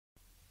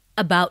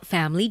About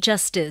family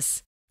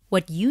justice.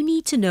 What you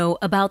need to know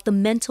about the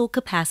Mental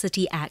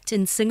Capacity Act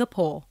in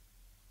Singapore.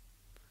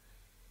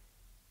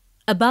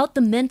 About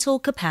the Mental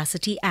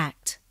Capacity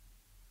Act.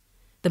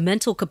 The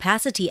Mental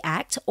Capacity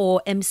Act,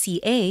 or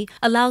MCA,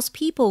 allows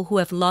people who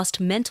have lost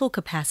mental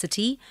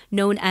capacity,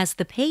 known as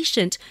the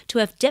patient, to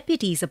have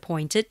deputies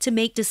appointed to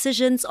make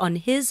decisions on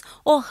his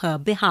or her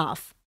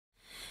behalf.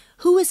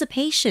 Who is a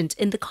patient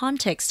in the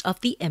context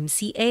of the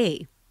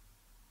MCA?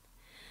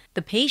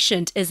 The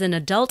patient is an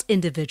adult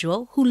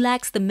individual who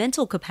lacks the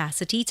mental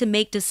capacity to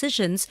make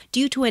decisions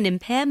due to an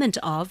impairment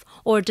of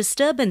or a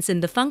disturbance in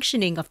the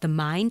functioning of the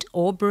mind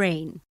or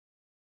brain.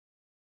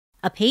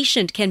 A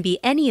patient can be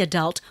any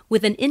adult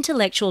with an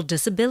intellectual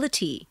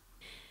disability.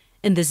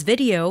 In this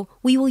video,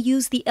 we will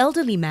use the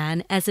elderly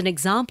man as an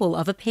example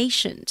of a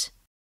patient.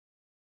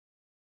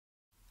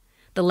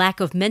 The lack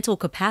of mental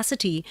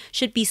capacity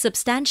should be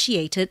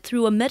substantiated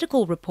through a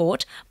medical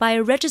report by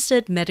a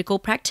registered medical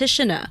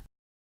practitioner.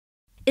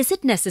 Is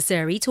it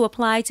necessary to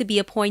apply to be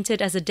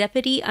appointed as a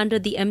deputy under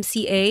the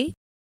MCA?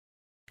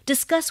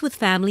 Discuss with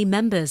family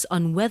members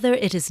on whether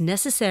it is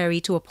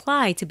necessary to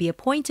apply to be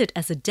appointed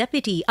as a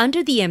deputy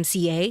under the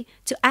MCA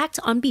to act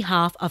on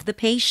behalf of the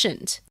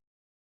patient.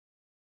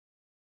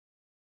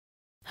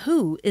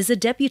 Who is a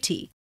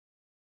deputy?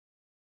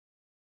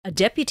 A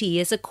deputy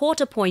is a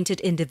court-appointed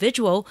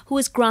individual who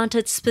is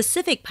granted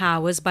specific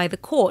powers by the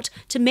court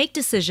to make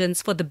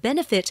decisions for the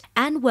benefit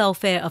and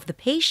welfare of the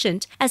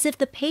patient as if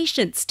the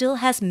patient still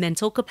has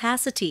mental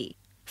capacity.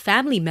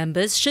 Family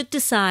members should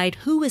decide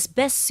who is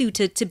best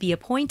suited to be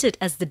appointed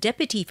as the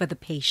deputy for the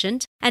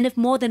patient and if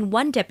more than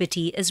one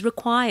deputy is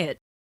required.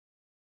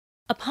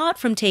 Apart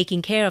from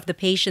taking care of the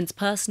patient's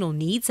personal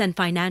needs and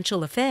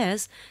financial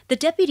affairs, the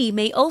deputy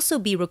may also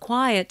be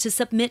required to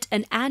submit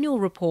an annual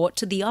report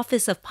to the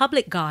Office of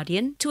Public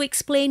Guardian to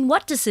explain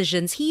what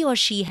decisions he or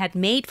she had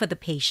made for the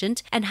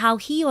patient and how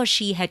he or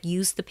she had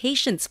used the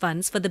patient's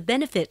funds for the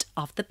benefit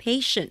of the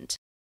patient.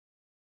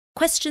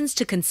 Questions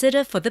to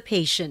consider for the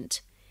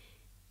patient.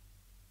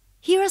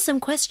 Here are some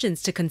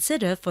questions to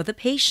consider for the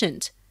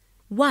patient.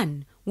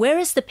 1. Where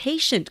is the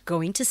patient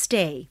going to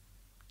stay?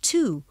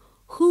 2.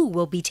 Who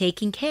will be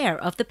taking care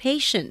of the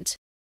patient?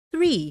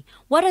 3.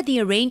 What are the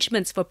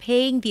arrangements for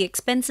paying the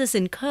expenses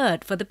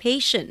incurred for the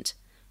patient?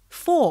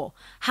 4.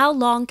 How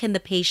long can the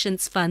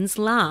patient's funds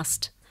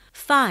last?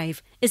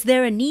 5. Is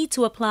there a need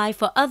to apply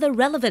for other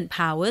relevant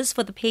powers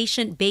for the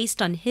patient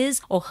based on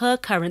his or her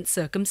current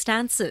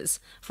circumstances?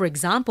 For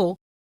example,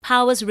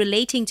 powers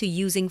relating to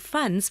using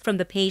funds from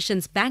the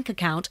patient's bank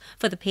account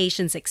for the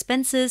patient's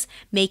expenses,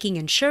 making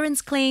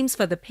insurance claims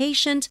for the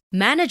patient,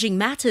 managing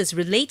matters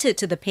related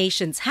to the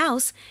patient's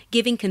house,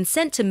 giving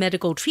consent to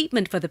medical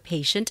treatment for the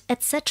patient,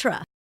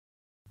 etc.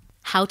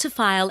 How to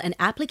file an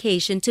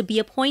application to be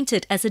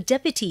appointed as a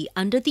deputy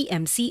under the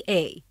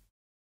MCA.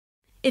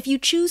 If you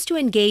choose to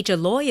engage a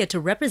lawyer to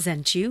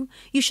represent you,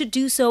 you should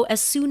do so as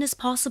soon as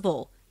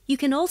possible. You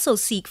can also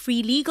seek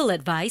free legal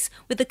advice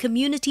with the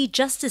Community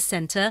Justice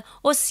Centre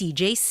or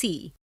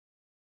CJC.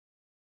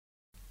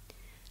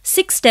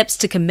 6 steps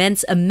to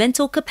commence a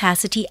Mental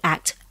Capacity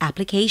Act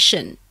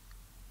application.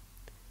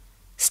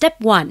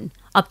 Step 1.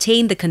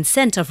 Obtain the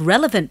consent of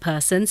relevant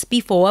persons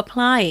before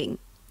applying.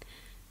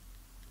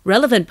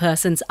 Relevant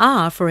persons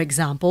are, for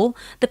example,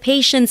 the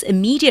patient's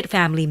immediate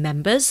family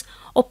members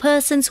or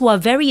persons who are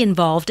very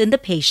involved in the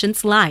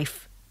patient's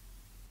life.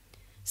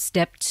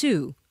 Step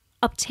 2.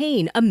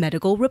 Obtain a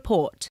medical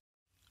report.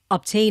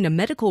 Obtain a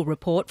medical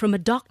report from a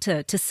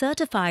doctor to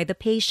certify the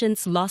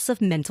patient's loss of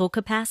mental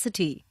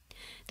capacity.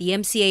 The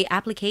MCA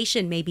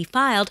application may be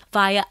filed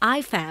via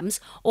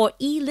IFAMS or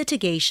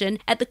e-litigation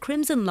at the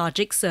Crimson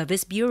Logic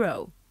Service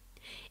Bureau.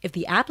 If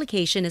the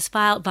application is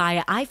filed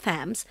via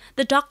IFAMS,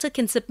 the doctor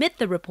can submit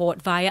the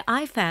report via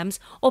IFAMS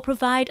or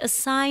provide a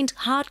signed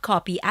hard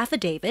copy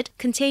affidavit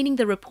containing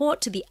the report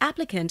to the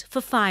applicant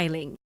for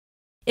filing.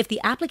 If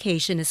the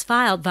application is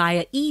filed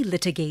via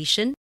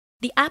e-litigation,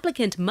 the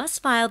applicant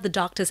must file the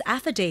doctor's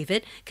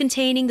affidavit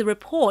containing the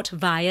report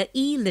via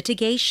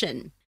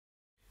e-litigation.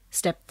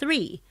 Step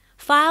 3.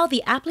 File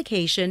the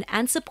application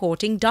and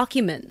supporting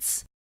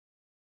documents.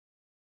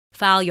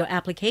 File your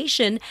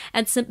application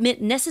and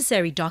submit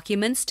necessary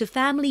documents to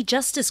Family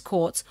Justice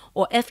Courts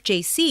or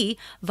FJC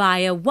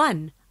via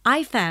 1.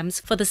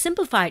 IFAMS for the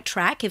simplified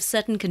track if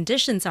certain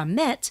conditions are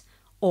met,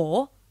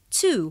 or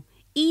 2.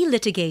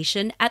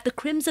 E-litigation at the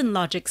Crimson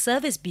Logic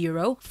Service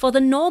Bureau for the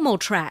normal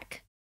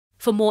track.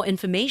 For more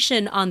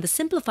information on the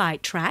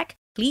simplified track,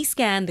 please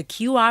scan the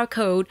QR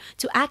code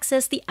to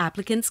access the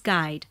applicant's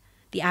guide.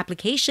 The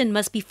application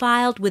must be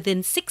filed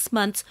within 6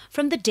 months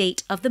from the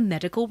date of the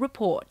medical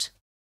report.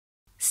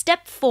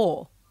 Step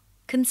 4.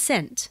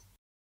 Consent.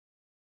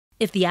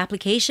 If the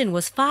application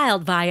was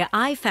filed via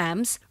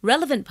IFAMS,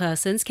 relevant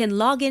persons can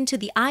log into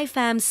the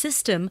IFAMS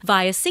system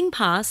via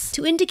SingPass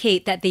to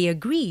indicate that they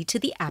agree to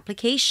the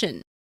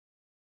application.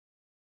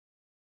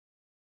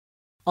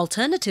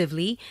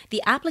 Alternatively,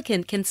 the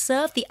applicant can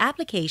serve the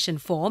application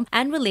form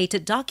and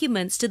related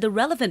documents to the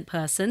relevant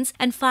persons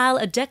and file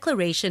a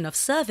declaration of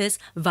service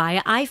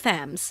via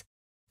IFAMS.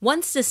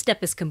 Once this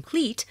step is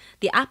complete,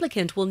 the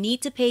applicant will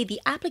need to pay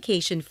the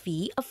application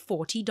fee of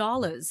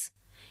 $40.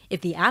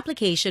 If the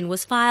application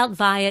was filed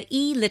via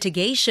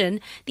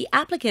e-litigation, the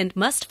applicant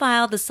must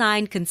file the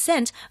signed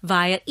consent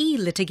via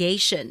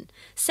e-litigation.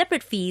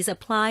 Separate fees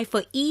apply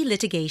for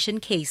e-litigation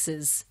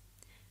cases.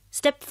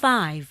 Step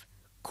 5.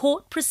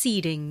 Court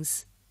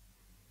proceedings.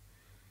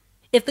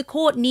 If the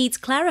court needs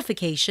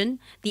clarification,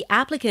 the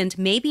applicant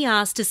may be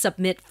asked to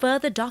submit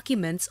further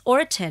documents or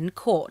attend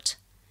court.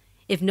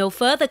 If no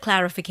further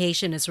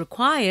clarification is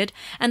required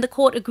and the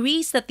court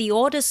agrees that the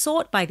order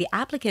sought by the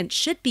applicant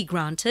should be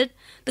granted,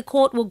 the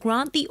court will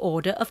grant the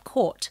order of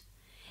court.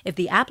 If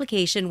the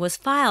application was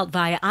filed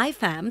via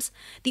IFAMS,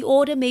 the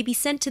order may be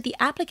sent to the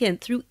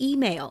applicant through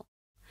email.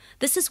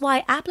 This is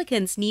why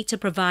applicants need to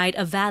provide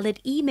a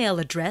valid email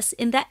address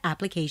in their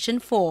application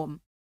form.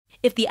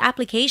 If the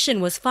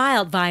application was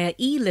filed via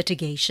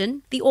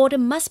e-litigation, the order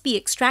must be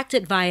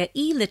extracted via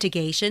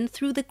e-litigation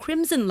through the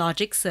Crimson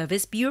Logic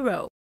Service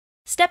Bureau.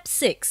 Step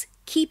 6.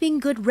 Keeping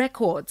good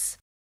records.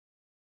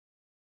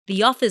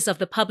 The Office of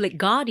the Public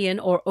Guardian,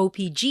 or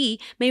OPG,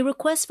 may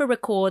request for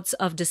records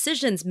of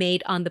decisions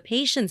made on the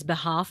patient's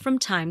behalf from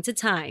time to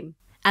time.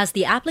 As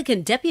the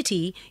applicant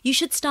deputy, you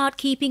should start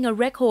keeping a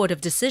record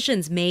of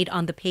decisions made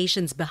on the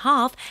patient's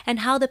behalf and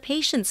how the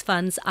patient's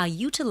funds are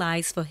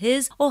utilized for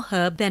his or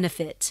her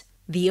benefit.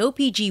 The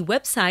OPG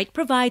website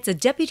provides a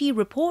deputy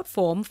report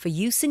form for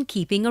use in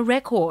keeping a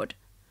record.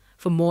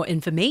 For more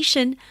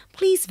information,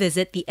 please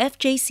visit the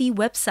FJC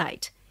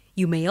website.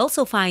 You may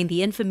also find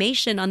the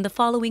information on the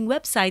following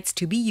websites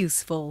to be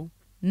useful: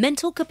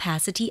 Mental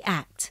Capacity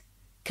Act,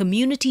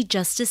 Community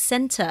Justice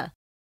Center,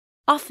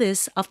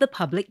 Office of the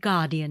Public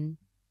Guardian.